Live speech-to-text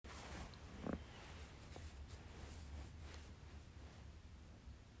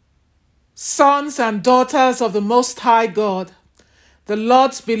Sons and daughters of the Most High God, the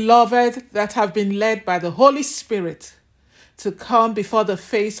Lord's beloved that have been led by the Holy Spirit to come before the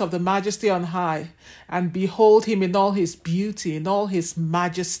face of the Majesty on high and behold him in all his beauty, in all his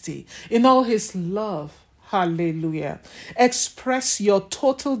majesty, in all his love. Hallelujah. Express your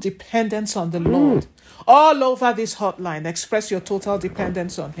total dependence on the Lord. All over this hotline, express your total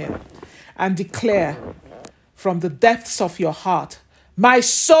dependence on him and declare from the depths of your heart, my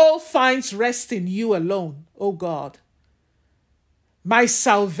soul finds rest in you alone, O God. My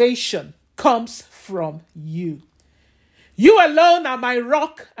salvation comes from you. You alone are my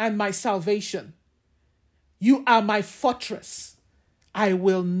rock and my salvation. You are my fortress. I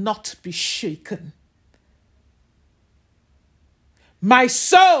will not be shaken. My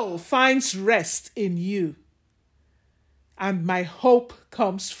soul finds rest in you, and my hope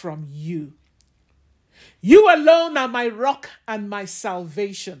comes from you. You alone are my rock and my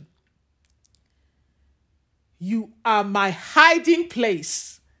salvation. You are my hiding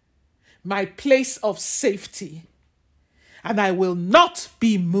place, my place of safety, and I will not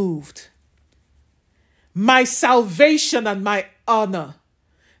be moved. My salvation and my honor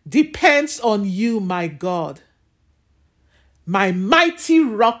depends on you, my God, my mighty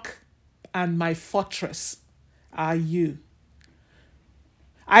rock and my fortress are you.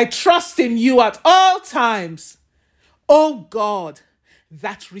 I trust in you at all times, O God,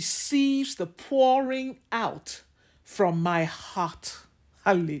 that receives the pouring out from my heart.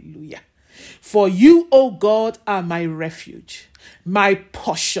 Hallelujah. For you, O God, are my refuge, my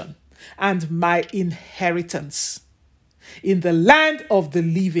portion, and my inheritance in the land of the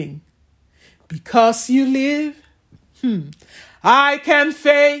living. Because you live, I can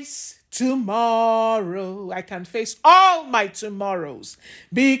face tomorrow. I can face all my tomorrows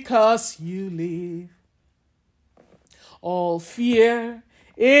because you live. All fear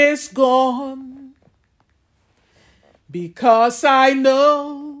is gone because I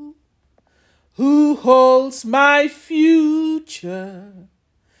know who holds my future.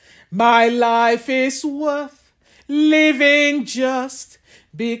 My life is worth living just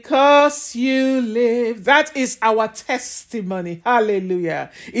because you live. That is our testimony. Hallelujah.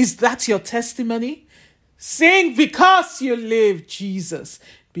 Is that your testimony? Sing because you live, Jesus.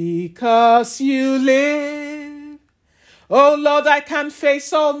 Because you live. Oh Lord, I can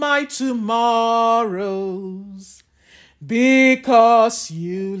face all my tomorrows. Because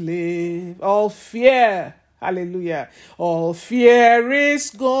you live. All fear. Hallelujah. All fear is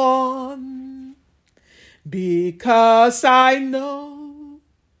gone. Because I know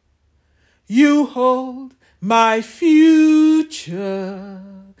you hold my future.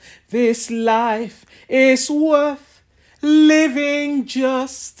 This life is worth living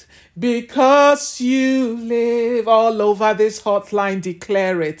just because you live. All over this hotline,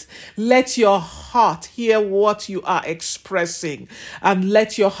 declare it. Let your heart hear what you are expressing and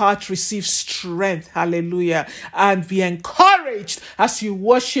let your heart receive strength. Hallelujah. And be encouraged as you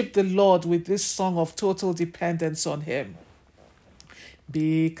worship the Lord with this song of total dependence on him.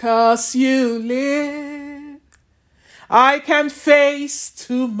 Because you live, I can face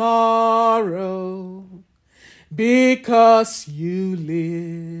tomorrow. Because you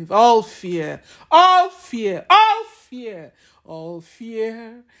live, all fear, all fear, all fear, all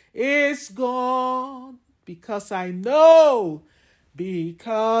fear is gone. Because I know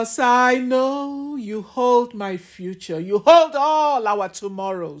you hold my future. You hold all our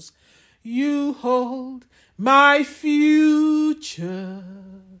tomorrows. You hold my future.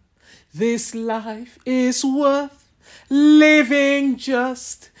 This life is worth living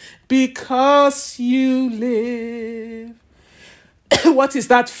just because you live. What is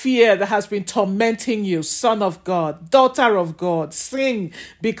that fear that has been tormenting you, son of God, daughter of God? Sing,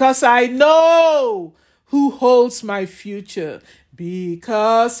 because I know who holds my future.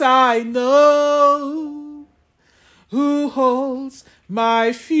 Because I know who holds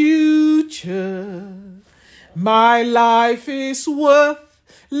my future. My life is worth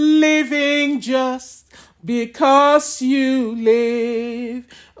living just because you live.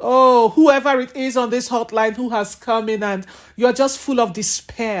 Oh, whoever it is on this hotline who has come in and you're just full of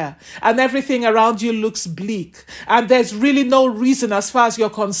despair and everything around you looks bleak and there's really no reason as far as you're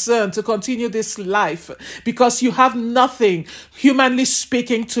concerned to continue this life because you have nothing, humanly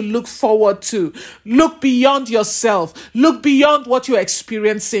speaking, to look forward to. Look beyond yourself. Look beyond what you're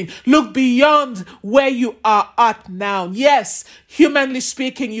experiencing. Look beyond where you are at now. Yes, humanly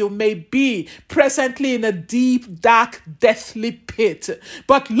speaking, you may be presently in a deep, dark, deathly pit,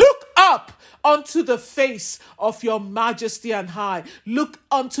 but look up unto the face of your majesty and high. Look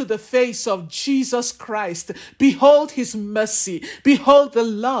unto the face of Jesus Christ. Behold his mercy. Behold the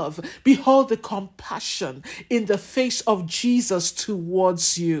love. Behold the compassion in the face of Jesus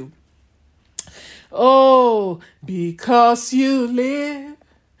towards you. Oh, because you live,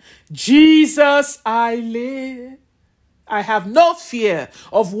 Jesus, I live. I have no fear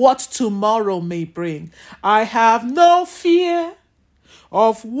of what tomorrow may bring. I have no fear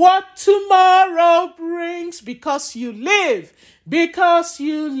of what tomorrow brings, because you live. Because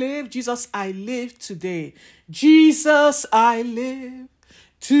you live. Jesus, I live today. Jesus, I live.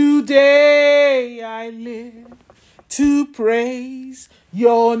 Today I live to praise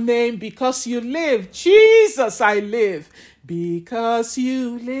your name. Because you live. Jesus, I live. Because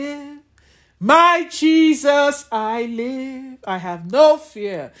you live. My Jesus, I live. I have no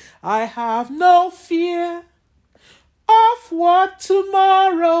fear. I have no fear of what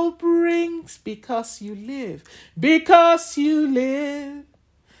tomorrow brings, because you live. Because you live.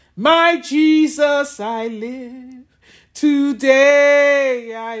 My Jesus, I live.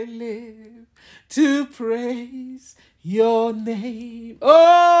 Today I live to praise your name.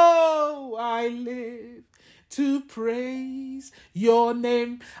 Oh, I live to praise your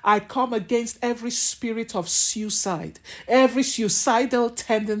name. I come against every spirit of suicide, every suicidal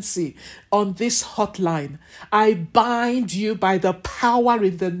tendency on this hotline. I bind you by the power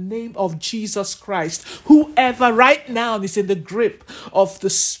in the name of Jesus Christ. Whoever right now is in the grip of the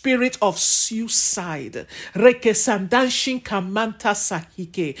spirit of suicide, I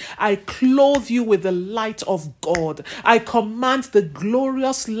clothe you with the light of God. I command the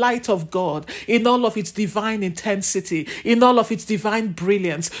glorious light of God in all of its divine intensity, in all of its divine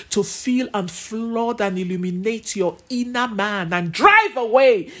brilliance, to fill and flood and illuminate your inner man and drive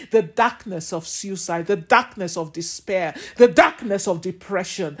away the darkness of suicide, the darkness of despair, the darkness of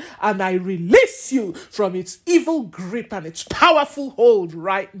depression. And I release you from its evil grip and its powerful hold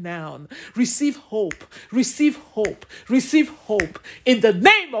right now. Receive hope, receive hope, receive hope in the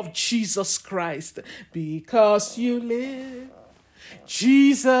name of Jesus Christ. Because you live,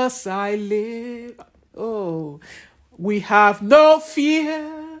 Jesus, I live. Oh, we have no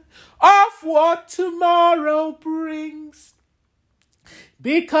fear of what tomorrow brings,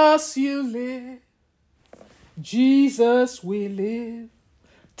 because you live. Jesus, we live.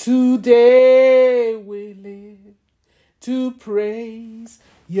 Today we live to praise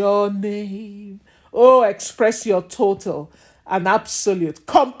your name. Oh, express your total and absolute,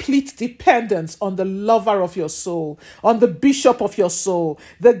 complete dependence on the lover of your soul, on the bishop of your soul,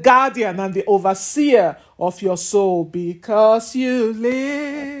 the guardian and the overseer of your soul. Because you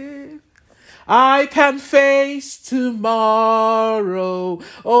live, I can face tomorrow.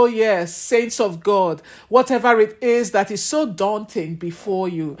 Oh yes, saints of God, whatever it is that is so daunting before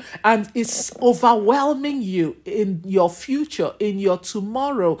you and is overwhelming you in your future, in your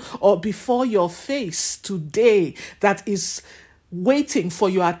tomorrow, or before your face today, that is waiting for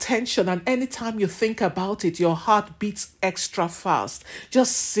your attention, and anytime you think about it, your heart beats extra fast.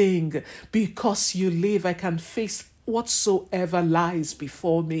 Just sing, because you live, I can face whatsoever lies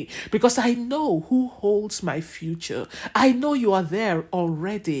before me, because I know who holds my future. I know you are there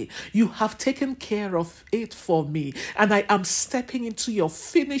already. You have taken care of it for me, and I am stepping into your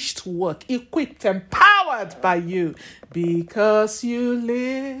finished work, equipped, empowered by you. Because you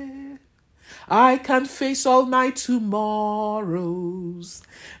live, I can face all my tomorrows.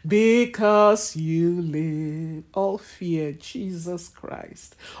 Because you live, all fear, Jesus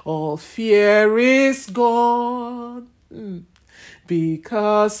Christ, all fear is gone.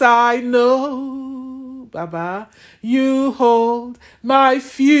 Because I know, Baba, you hold my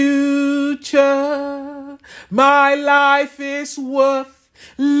future. My life is worth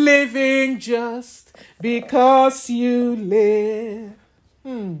living just because you live.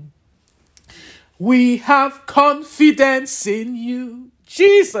 We have confidence in you,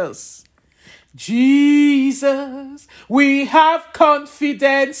 Jesus. Jesus, we have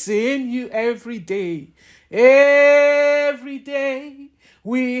confidence in you every day. Every day,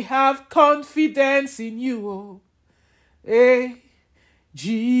 we have confidence in you. Oh, hey,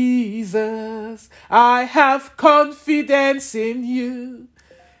 Jesus, I have confidence in you.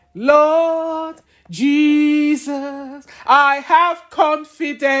 Lord Jesus, I have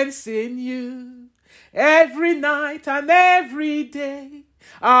confidence in you. Every night and every day,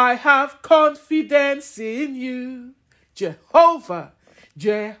 I have confidence in you. Jehovah,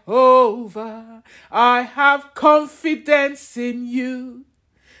 Jehovah, I have confidence in you,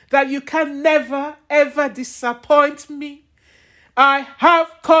 that you can never, ever disappoint me. I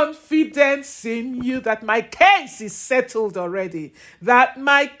have confidence in you that my case is settled already. That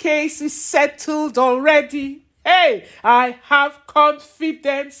my case is settled already. Hey, I have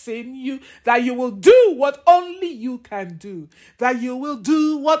confidence in you that you will do what only you can do. That you will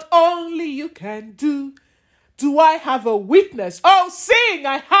do what only you can do. Do I have a witness? Oh, sing,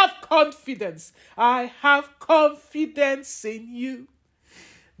 I have confidence. I have confidence in you.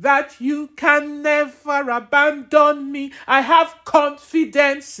 That you can never abandon me. I have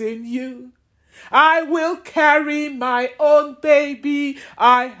confidence in you. I will carry my own baby.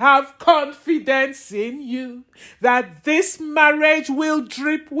 I have confidence in you. That this marriage will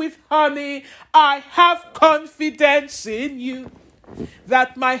drip with honey. I have confidence in you.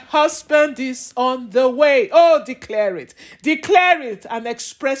 That my husband is on the way. Oh, declare it. Declare it and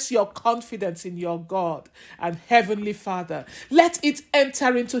express your confidence in your God and Heavenly Father. Let it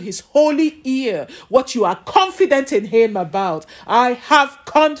enter into his holy ear what you are confident in him about. I have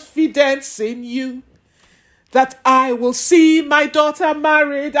confidence in you. That I will see my daughter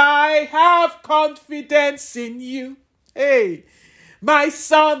married. I have confidence in you. Hey. My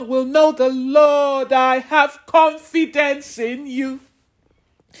son will know the Lord. I have confidence in you.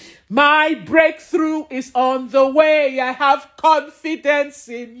 My breakthrough is on the way. I have confidence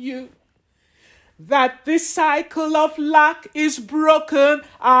in you. That this cycle of lack is broken.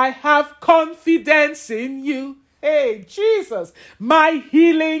 I have confidence in you. Hey, Jesus, my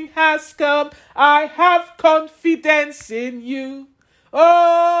healing has come. I have confidence in you.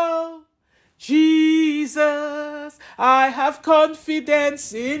 Oh, Jesus, I have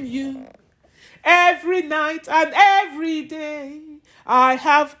confidence in you. Every night and every day, I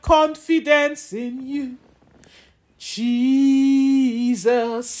have confidence in you.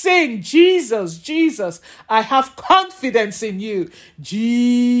 Jesus, sing, Jesus, Jesus, I have confidence in you.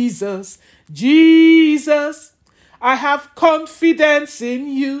 Jesus, Jesus, I have confidence in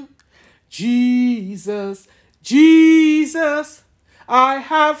you. Jesus, Jesus, I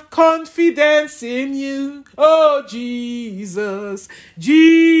have confidence in you. Oh, Jesus,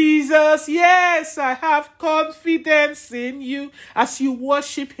 Jesus, yes, I have confidence in you. As you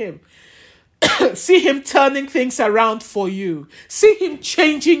worship him, see him turning things around for you. See him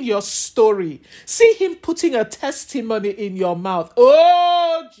changing your story. See him putting a testimony in your mouth.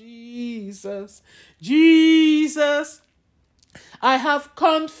 Oh, Jesus, Jesus, I have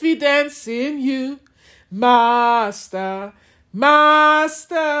confidence in you. Master,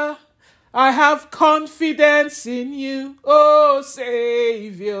 Master, I have confidence in you. Oh,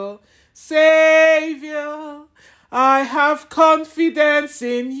 Savior, Savior, I have confidence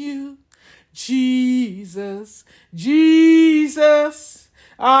in you. Jesus, Jesus,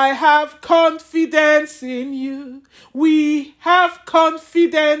 I have confidence in you. We have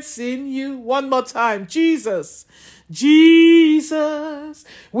confidence in you. One more time. Jesus, Jesus,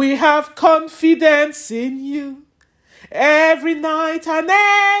 we have confidence in you. Every night and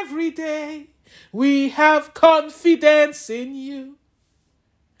every day, we have confidence in you.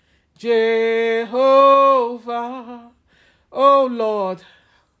 Jehovah, oh Lord,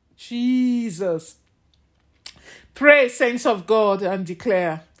 Jesus. Pray, saints of God, and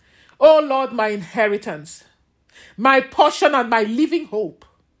declare, oh Lord, my inheritance, my portion and my living hope,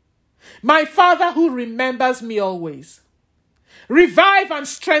 my Father who remembers me always. Revive and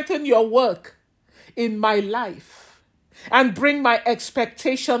strengthen your work in my life and bring my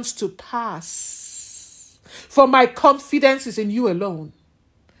expectations to pass. For my confidence is in you alone.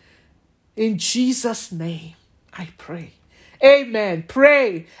 In Jesus' name, I pray. Amen.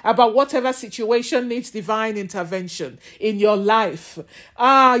 Pray about whatever situation needs divine intervention in your life.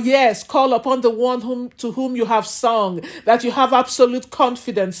 Yes, call upon the one to whom you have sung, that you have absolute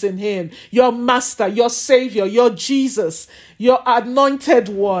confidence in him, your master, your savior, your Jesus, your anointed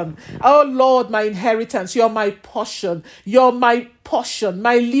one. Oh Lord, my inheritance, you're my portion, my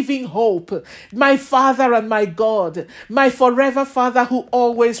living hope, my Father and my God, my forever Father who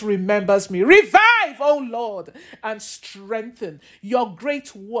always remembers me. Revive, oh Lord, and strengthen your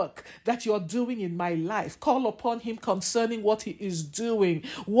great work that you're doing in my life. Call upon him concerning what he is doing,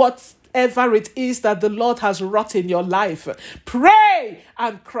 whatever it is that the Lord has wrought in your life. Pray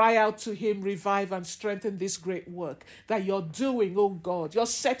and cry out to him. Revive and strengthen this great work that you're doing, oh God. You're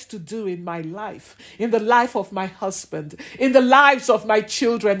set to do in my life, in the life of my husband, in the lives of my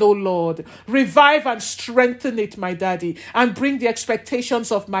children, oh Lord. Revive and strengthen it, my daddy, and bring the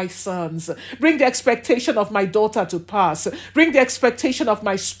expectations of my sons. Bring the expectation of my daughter to pass. Bring the expectation of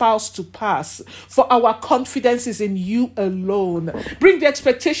my spouse to pass. For our confidence is in you alone. Bring the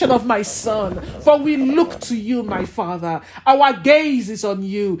expectation of my my son, for we look to you, my Father. Our gaze is on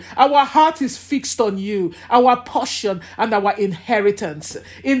you. Our heart is fixed on you, our portion and our inheritance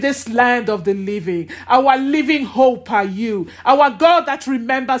in this land of the living. Our living hope are you, our God that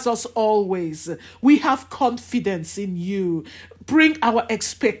remembers us always. We have confidence in you. Bring our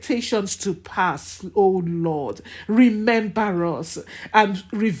expectations to pass, O Lord. Remember us and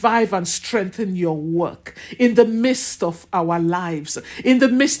revive and strengthen your work in the midst of our lives, in the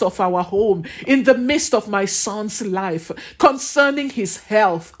midst of our home, in the midst of my son's life, concerning his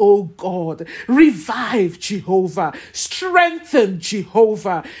health, O God. Revive, Jehovah. Strengthen,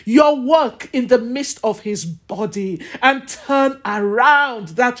 Jehovah, your work in the midst of his body, and turn around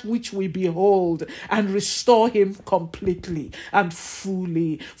that which we behold and restore him completely and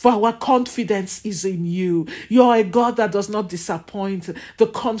fully. For our confidence is in you. You are a God that does not disappoint the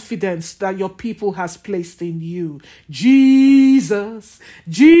confidence that your people has placed in you. Jesus,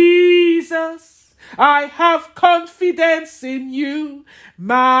 Jesus, I have confidence in you.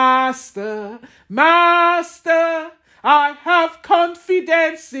 Master, Master, I have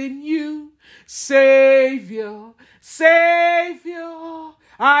confidence in you. Savior, Savior,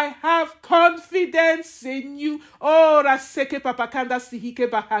 I have confidence in you. Oh, raseke papakanda sihike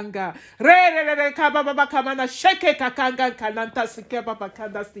bahanga. Re kababa kamana sheke kakanga kananta sike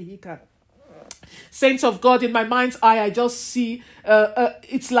papakanda sihika. Saints of God, in my mind's eye, I just see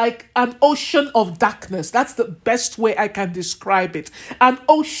it's like an ocean of darkness. That's the best way I can describe it. An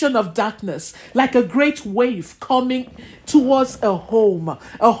ocean of darkness, like a great wave coming towards a home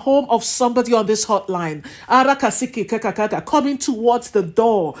of somebody on this hotline. Arakasiki kakakaka, coming towards the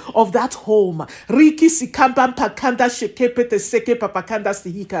door of that home. Riki sikambam pakanda shekepete seke papakanda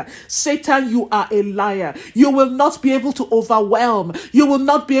sihika. Satan, you are a liar. You will not be able to overwhelm. You will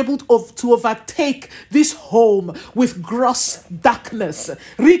not be able to overtake this home with gross darkness.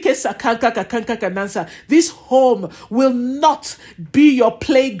 This home will not be your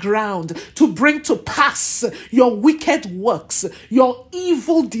playground to bring to pass your wicked works, your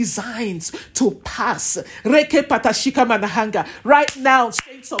evil designs to pass. Right now,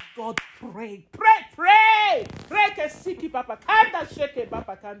 saints of God, pray.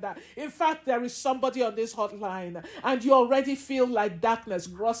 In fact, there is somebody on this hotline and you already feel like darkness,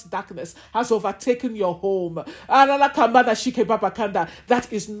 gross darkness has overtaken your home. That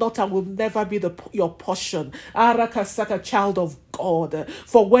is not and will never be your portion. Child of God.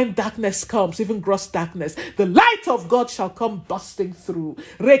 For when darkness comes, even gross darkness, the light of God shall come busting through.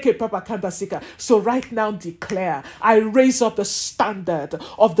 So right now declare, I raise up the standard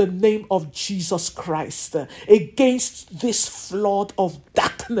of the name of Jesus Christ against this flood of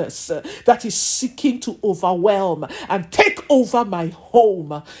darkness that is seeking to overwhelm and take over my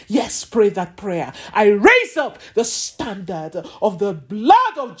home. Yes, pray that prayer. I raise up the standard of the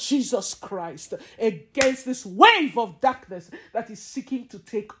blood of Jesus Christ against this wave of darkness that is seeking to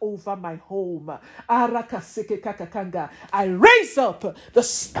take over my home. I raise up the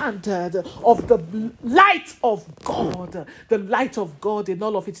standard of the light of God, the light of God in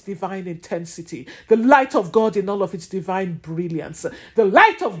all of its divine intensity, the light of God in all of its divine brilliance, the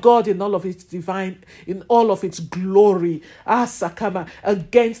light of God in all of its divine, in all of its glory,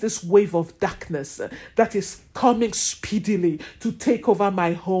 against this wave of darkness that is coming speedily to take over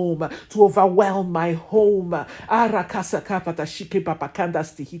my home, to overwhelm my home. I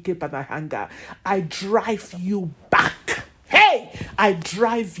drive you back. Hey, I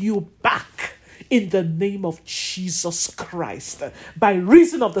drive you back in the name of Jesus Christ, by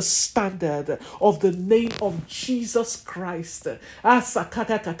reason of the standard of the name of Jesus Christ,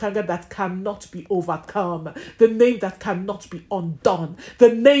 that cannot be overcome, the name that cannot be undone,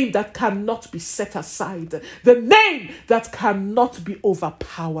 the name that cannot be set aside, the name that cannot be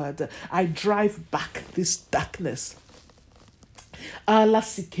overpowered. I drive back this darkness by the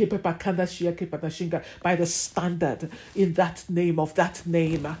standard in that name, of that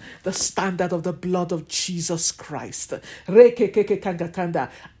name, the standard of the blood of Jesus Christ.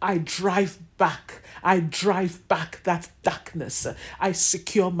 I drive back that darkness. I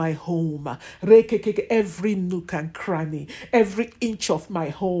secure my home. Every nook and cranny, every inch of my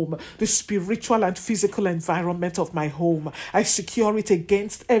home, the spiritual and physical environment of my home, I secure it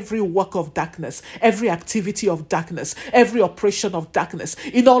against every work of darkness, every activity of darkness, every operation of darkness,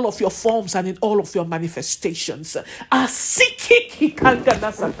 in all of your forms and in all of your manifestations.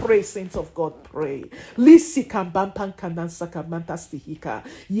 Pray, saints of God, pray.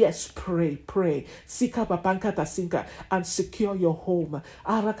 Yes, pray. pray. Sika babankata sinka, and secure your home.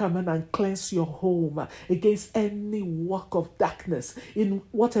 Arakaman, and cleanse your home against any work of darkness in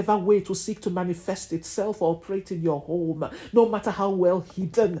whatever way to seek to manifest itself or operate in your home, no matter how well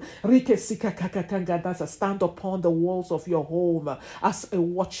hidden. Rike sika kakakanga, that's a stand upon the walls of your home as a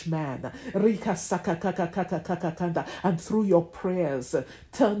watchman. Rika saka kakakakakakanda, and through your prayers,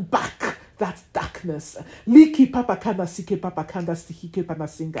 turn back that darkness. Liki papakanda sike papakanda stihike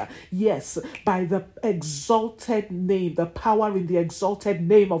panasinga. Yes, by the exalted name, the power in the exalted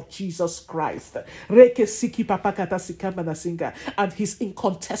name of Jesus Christ. Reke siki papakata sikamanasinga, and his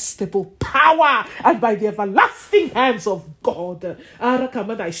incontestable power, and by the everlasting hands of God.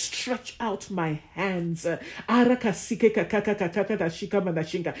 Arakamana, I stretch out my hands. Araka sike kakakakakakada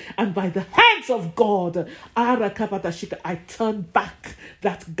shikamanashinga, and by the hands of God, Arakapatashika, I turn back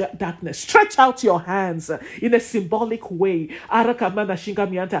that darkness. Stretch out your hands in a symbolic way, as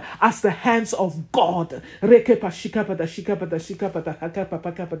the hands of God.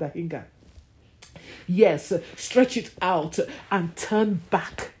 Yes, stretch it out and turn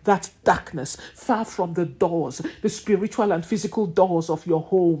back that darkness far from the doors, the spiritual and physical doors of your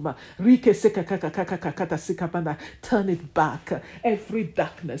home. Turn it back. Every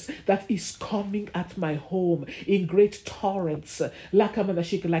darkness that is coming at my home in great torrents, like a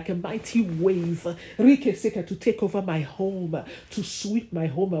mighty wave, to take over my home, to sweep my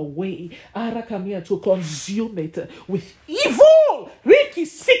home away, to consume it with evil.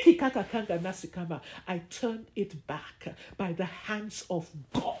 I turn it back by the hands of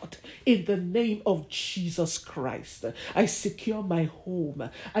God in the name of Jesus Christ. I secure my home.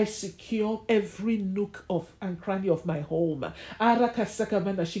 I secure every nook of and cranny of my home.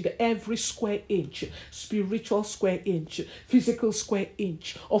 Every square inch, spiritual square inch, physical square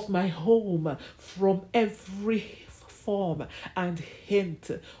inch of my home from every form and hint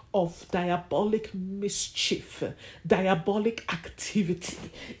of diabolic mischief, diabolic activity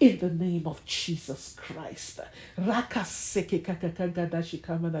in the name of Jesus Christ. I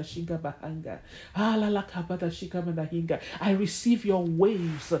receive your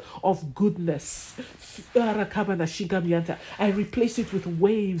waves of goodness. I replace it with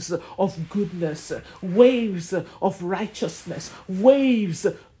waves of goodness, waves of righteousness, waves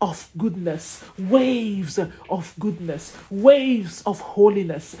of goodness, waves of goodness, waves of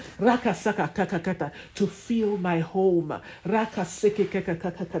holiness. Raka saka kakakata, to fill my home. Raka seke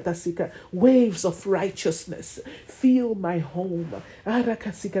kakakakata sika, waves of righteousness, fill my home.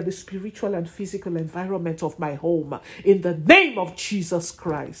 Raka sika, the spiritual and physical environment of my home, in the name of Jesus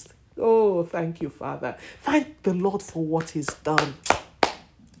Christ. Oh, thank you, Father. Thank the Lord for what He's done.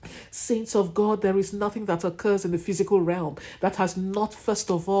 Saints of God, there is nothing that occurs in the physical realm that has not,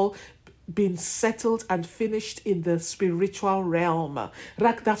 first of all, been settled and finished in the spiritual realm.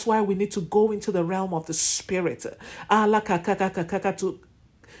 That's why we need to go into the realm of the Spirit. To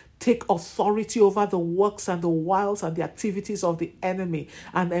take authority over the works and the wiles and the activities of the enemy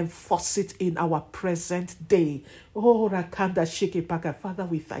and enforce it in our present day. Oh, Rakanda Shikipaka. Father,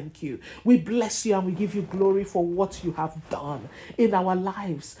 we thank you. We bless you and we give you glory for what you have done in our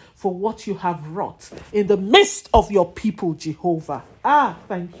lives, for what you have wrought in the midst of your people, Jehovah.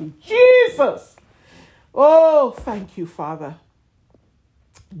 Thank you, Jesus. Oh, thank you, Father.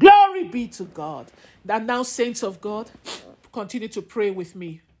 Glory be to God. And now, saints of God, continue to pray with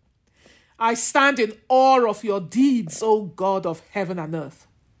me. I stand in awe of your deeds, O God of heaven and earth.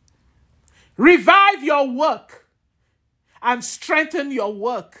 Revive your work and strengthen your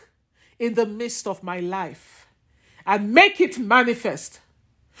work in the midst of my life and make it manifest,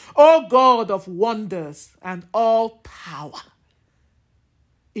 O God of wonders and all power.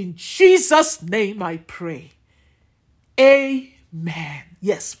 In Jesus' name I pray. Amen.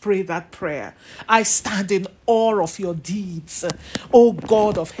 Yes, pray that prayer. I stand in awe of your deeds, O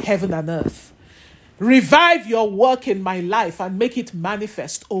God of heaven and earth. Revive your work in my life and make it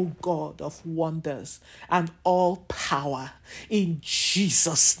manifest, O God of wonders and all power. In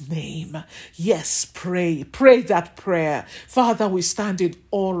Jesus' name. Yes, pray. Pray that prayer. Father, we stand in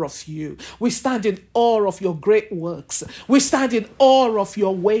awe of you. We stand in awe of your great works. We stand in awe of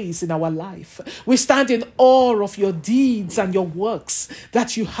your ways in our life. We stand in awe of your deeds and your works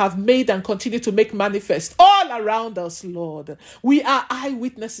that you have made and continue to make manifest all around us, Lord. We are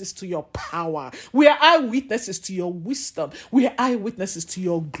eyewitnesses to your power. We are eyewitnesses to your wisdom. We are eyewitnesses to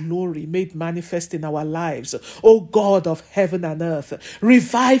your glory made manifest in our lives. O God of heaven heaven and earth,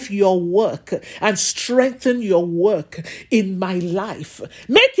 revive your work and strengthen your work in my life.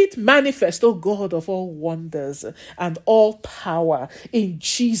 Make it manifest, O God of all wonders and all power, in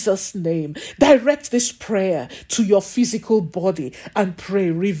Jesus' name. Direct this prayer to your physical body and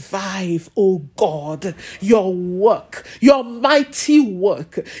pray, revive, O God, your work, your mighty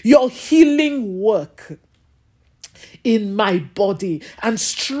work, your healing work in my body, and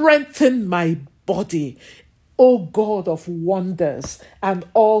strengthen my body, O God of wonders and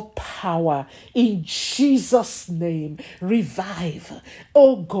all power, in Jesus' name. Revive,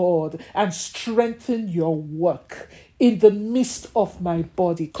 O God, and strengthen your work in the midst of my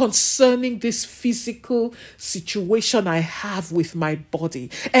body concerning this physical situation I have with my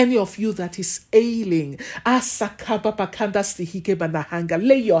body. Any of you that is ailing, lay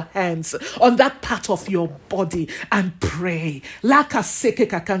your hands on that part of your body and pray.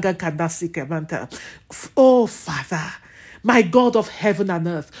 Oh, Father, my God of heaven and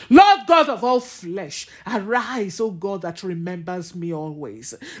earth, Lord God of all flesh, arise, O God that remembers me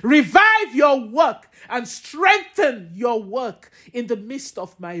always. Revive your work and strengthen your work in the midst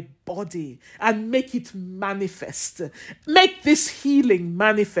of my body and make it manifest. Make this healing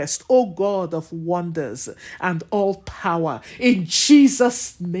manifest, O God of wonders and all power, in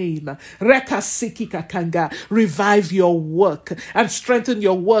Jesus' name. Revive your work and strengthen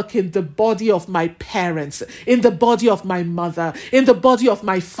your work in the body of my parents, in the body of my mother, in the body of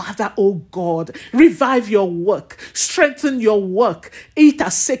my father, O God. Revive your work, strengthen your work in the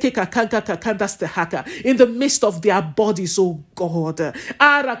midst of their bodies, O God,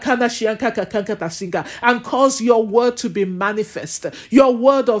 and cause your word to be manifest, your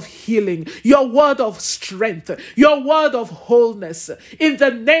word of healing, your word of strength, your word of wholeness, in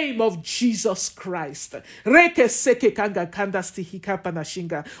the name of Jesus Christ. O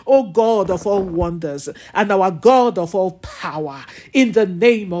God of all wonders and our God of all power, in the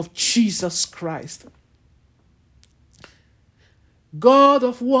name of Jesus Christ. God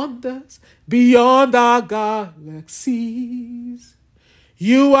of wonders beyond our galaxies,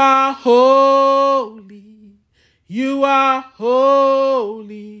 you are holy, you are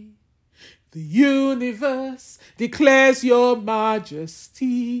holy. The universe declares your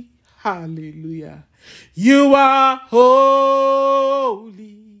majesty. Hallelujah. You are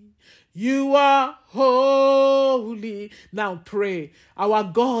holy. You are holy. Now pray, our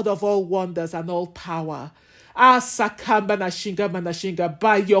God of all wonders and all power, by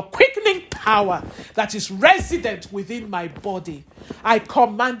your quickening power that is resident within my body, I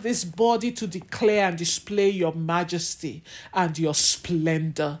command this body to declare and display your majesty and your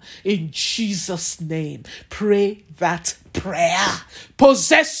splendor in Jesus' name. Pray that prayer.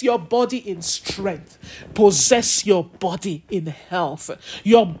 Possess your body in strength. Possess your body in health.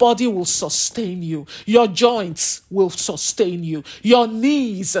 Your body will sustain you. Your joints will sustain you. Your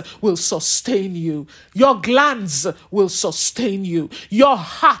knees will sustain you. Your glands will sustain you. Your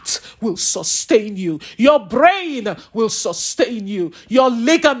heart will sustain you. Your brain will sustain you. Your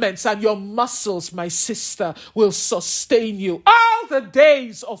ligaments and your muscles, my sister, will sustain you all the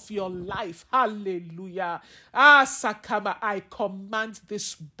days of your life. Hallelujah. Sakama, I command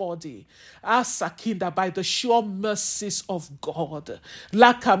this body, Sakinda, by the sure mercies of God.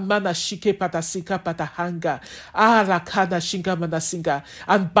 Lakamana shike patasika patahanga, Lakana shinga manasinga,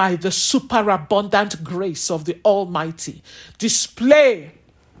 and by the superabundant grace of the Almighty, display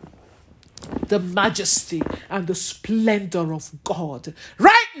the majesty and the splendor of God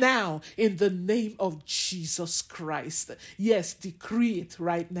right now in the name of Jesus Christ. Yes, decree it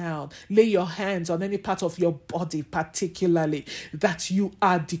right now. Lay your hands on any part of your body particularly that you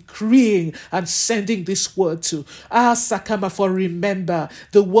are decreeing and sending this word to. Sakama, for remember,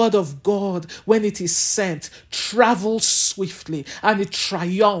 the word of God, when it is sent, travels swiftly and it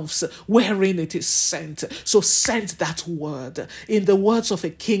triumphs wherein it is sent. So send that word. In the words of a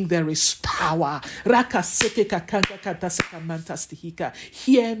king, there is power.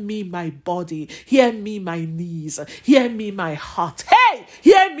 Hear me, my body. Hear me, my knees. Hear me, my heart. Hey,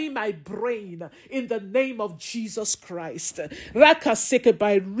 hear me, my brain. In the name of Jesus Christ.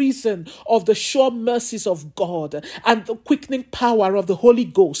 By reason of the sure mercies of God and the quickening power of the Holy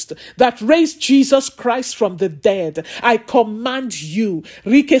Ghost that raised Jesus Christ from the dead, I command you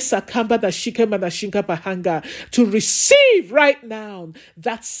to receive right now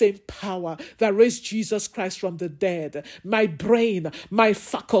that same power that raised Jesus Christ from the dead. My brain, my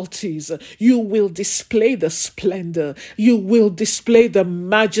faculties, you will display the splendor. You will display display the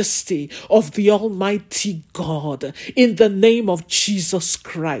majesty of the Almighty God in the name of Jesus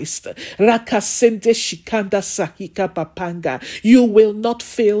Christ. Rakasende shikanda sahika papanga. You will not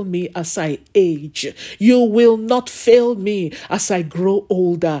fail me as I age. You will not fail me as I grow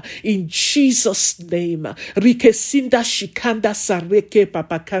older. In Jesus' name. Rikesinda shikanda sareke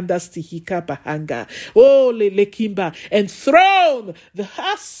papakanda stihika bahanga. Oh, lelekimba. Enthrone the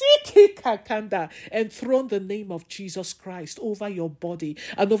hasiki kakanda. Enthrone the name of Jesus Christ over your body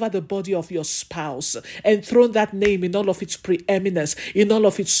and over the body of your spouse. Enthrone that name in all of its preeminence, in all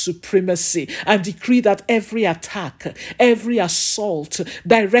of its supremacy, and decree that every attack, every assault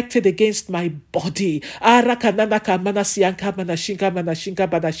directed against my body,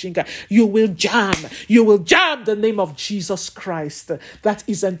 you will jam the name of Jesus Christ that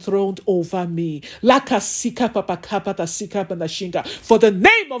is enthroned over me. For the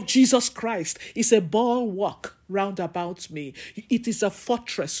name of Jesus Christ is a bulwark round about me. It is a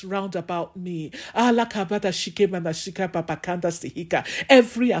fortress round about me. Every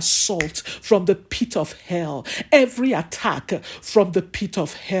assault from the pit of hell, every attack from the pit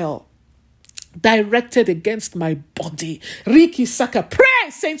of hell directed against my body. Riki Saka, pray,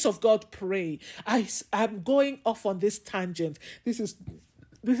 saints of God, pray. I'm going off on this tangent. This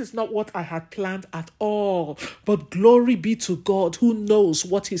is not what I had planned at all. But glory be to God who knows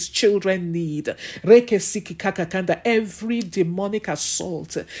what his children need. Every demonic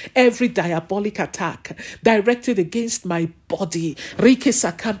assault, every diabolic attack directed against my body, to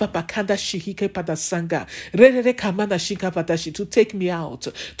take me out,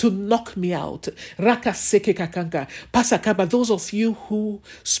 to knock me out. Those of you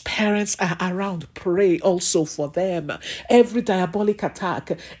whose parents are around, pray also for them. Every diabolic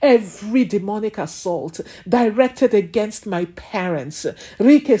attack, every demonic assault directed against my parents,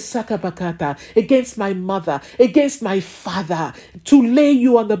 against my mother, against my father, to lay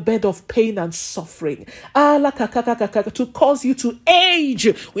you on the bed of pain and suffering, to cause you to age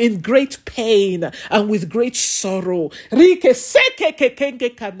in great pain and with great sorrow. I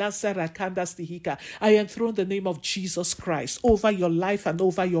enthrone the name of Jesus Christ over your life and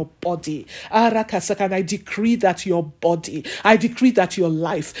over your body. And I decree that your body, I decree that your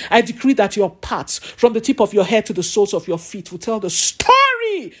life, I decree that your parts, from the tip of your head to the soles of your feet, will tell the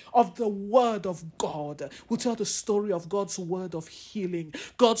story of the word of God, will tell the story of God's word of healing,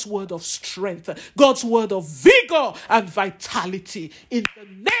 God's word of strength, God's word of vigor and vitality in the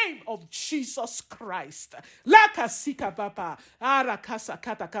name of Jesus Christ. Pray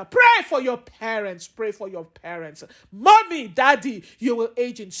for your parents. Pray for your parents. Mommy, daddy, you will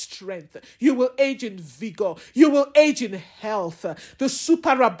age in strength. You will age in vigor. You will age in health. The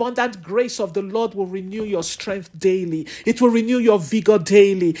superabundant grace of the Lord will renew your strength daily. It will renew your vigor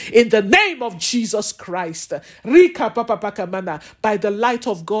daily. In the name of Jesus Christ. By the light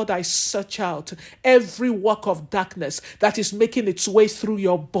of God, I search out every work of darkness that is making its way through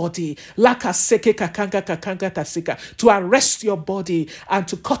your body. To arrest your body and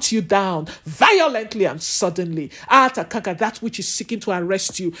to cut you down violently and suddenly. That which is seeking to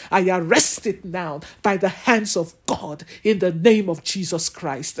arrest you, I arrest it now by the hands of God in the name of Jesus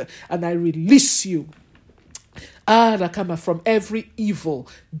Christ. And I release you from every evil,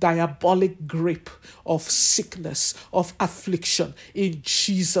 diabolic grip of sickness, of affliction, in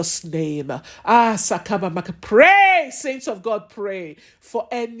Jesus' name. Pray, saints of God, pray for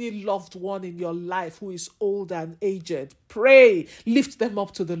any loved one in your life who is old and aged. Pray, lift them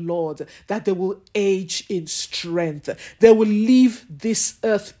up to the Lord, that they will age in strength. They will leave this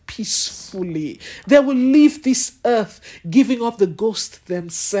earth peacefully. They will leave this earth giving up the ghost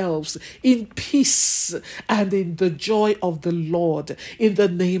themselves in peace and in the joy of the Lord, in the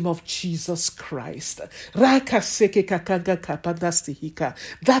name of Jesus Christ. That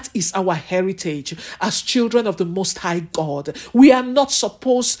is our heritage as children of the Most High God. We are not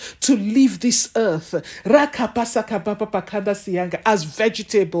supposed to leave this earth as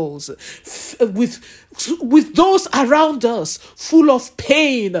vegetables with those around us full of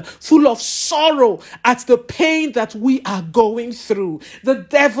pain, full of sorrow at the pain that we are going through. The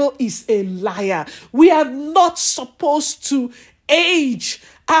devil is a liar. We are not supposed to age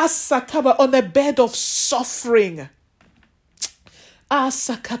as Sakaba on a bed of suffering.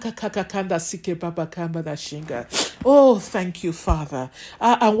 Oh, thank you, Father.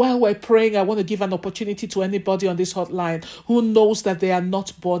 And while we're praying, I want to give an opportunity to anybody on this hotline who knows that they are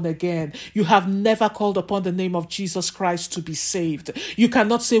not born again. You have never called upon the name of Jesus Christ to be saved. You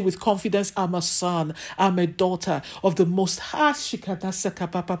cannot say with confidence, I'm a son, I'm a daughter of the Most High.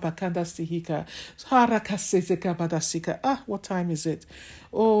 What time is it?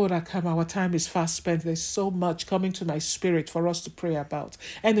 Oh, Rakama, our time is fast spent. There's so much coming to my spirit for us to pray about.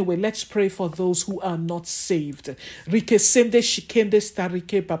 Anyway, let's pray for those who are not saved. Rikesende shikende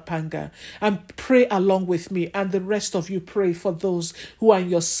starike papanga. And pray along with me. And the rest of you pray for those who are in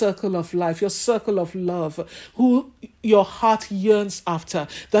your circle of life, your circle of love, who your heart yearns after,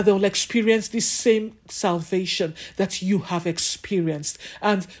 that they will experience this same salvation that you have experienced.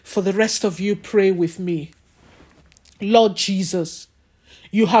 And for the rest of you, pray with me. Lord Jesus,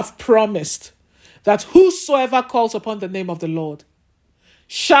 you have promised that whosoever calls upon the name of the Lord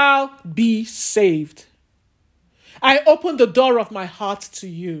shall be saved. I open the door of my heart to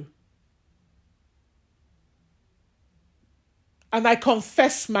you. And I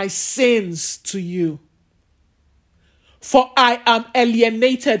confess my sins to you. For I am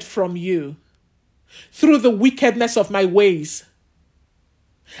alienated from you through the wickedness of my ways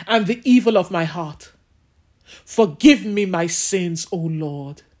and the evil of my heart. Forgive me my sins, O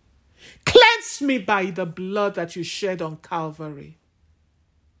Lord. Cleanse me by the blood that you shed on Calvary.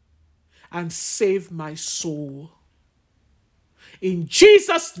 And save my soul. In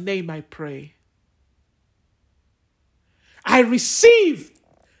Jesus' name I pray. I receive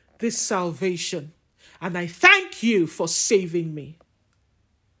this salvation. And I thank you for saving me.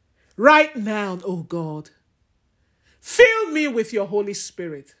 Right now, O God, fill me with your Holy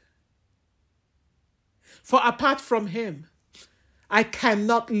Spirit. For apart from him, I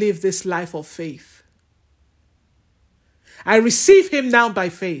cannot live this life of faith. I receive him now by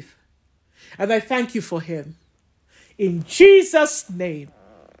faith, and I thank you for him. In Jesus' name,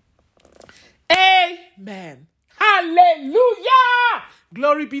 amen. Hallelujah!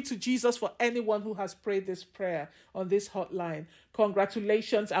 Glory be to Jesus. For anyone who has prayed this prayer on this hotline,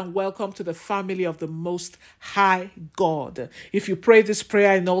 congratulations and welcome to the family of the Most High God. If you pray this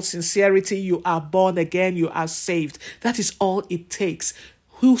prayer in all sincerity, you are born again, you are saved. That is all it takes.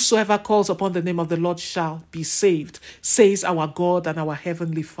 Whosoever calls upon the name of the Lord shall be saved, says our God and our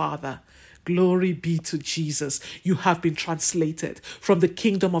Heavenly Father. Glory be to Jesus. You have been translated from the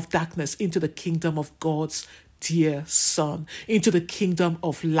kingdom of darkness into the kingdom of God's dear Son, into the kingdom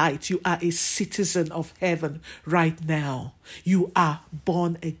of light. You are a citizen of heaven right now. You are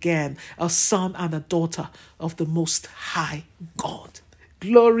born again, a son and a daughter of the Most High God.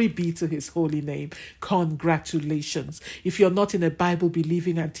 Glory be to his holy name. Congratulations. If you're not in a Bible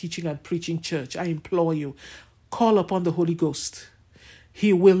believing and teaching and preaching church, I implore you, call upon the Holy Ghost.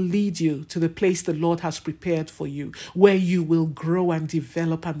 He will lead you to the place the Lord has prepared for you, where you will grow and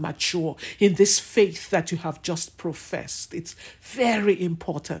develop and mature in this faith that you have just professed. It's very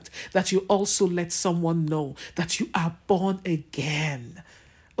important that you also let someone know that you are born again.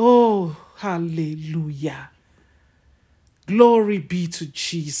 Oh, hallelujah. Glory be to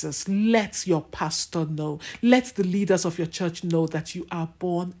Jesus. Let your pastor know. Let the leaders of your church know that you are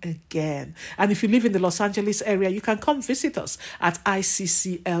born again. And if you live in the Los Angeles area, you can come visit us at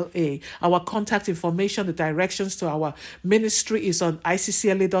ICCLA. Our contact information, the directions to our ministry is on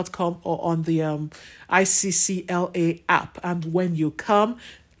iccla.com or on the ICCLA app. And when you come,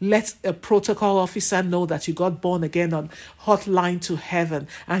 let a protocol officer know that you got born again on Hotline to Heaven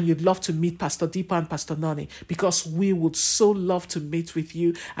and you'd love to meet Pastor Deepa and Pastor Noni, because we would so love to meet with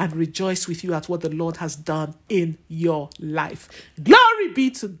you and rejoice with you at what the Lord has done in your life. Glory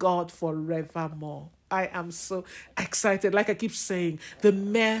be to God forevermore. I am so excited. Like I keep saying,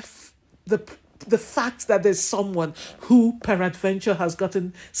 the fact that there's someone who peradventure has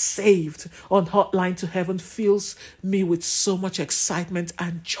gotten saved on Hotline to Heaven fills me with so much excitement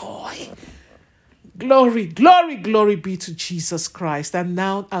and joy. Glory, glory, glory be to Jesus Christ. And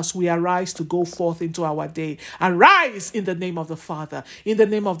now as we arise to go forth into our day, arise in the name of the Father, in the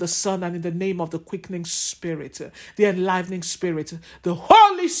name of the Son, and in the name of the quickening Spirit, the enlivening Spirit, the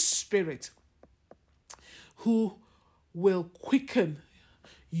Holy Spirit, who will quicken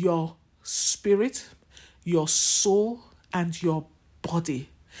your spirit, your soul, and your body,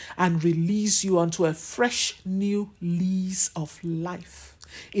 and release you onto a fresh new lease of life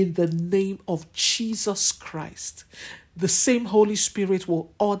in the name of Jesus Christ. the same Holy Spirit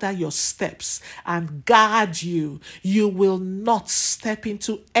will order your steps and guard you. You will not step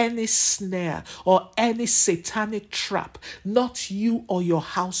into any snare or any satanic trap, not you or your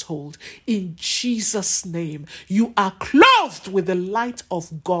household. In Jesus' name, you are clothed with the light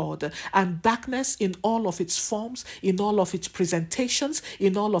of God, and darkness in all of its forms, in all of its presentations,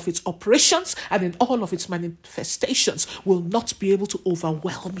 in all of its operations, and in all of its manifestations will not be able to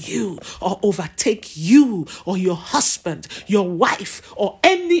overwhelm you or overtake you or your husband, your wife, or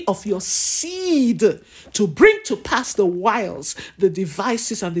any of your seed to bring to pass the wiles, the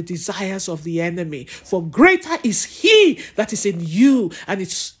devices, and the desires of the enemy. For greater is he that is in you and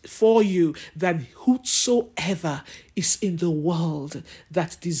it's for you than whosoever is in the world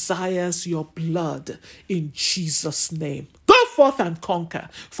that desires your blood. In Jesus' name, go forth and conquer,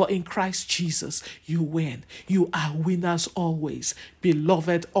 for in Christ Jesus you win. You are winners always,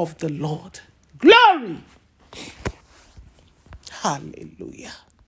 beloved of the Lord. Glory! Hallelujah.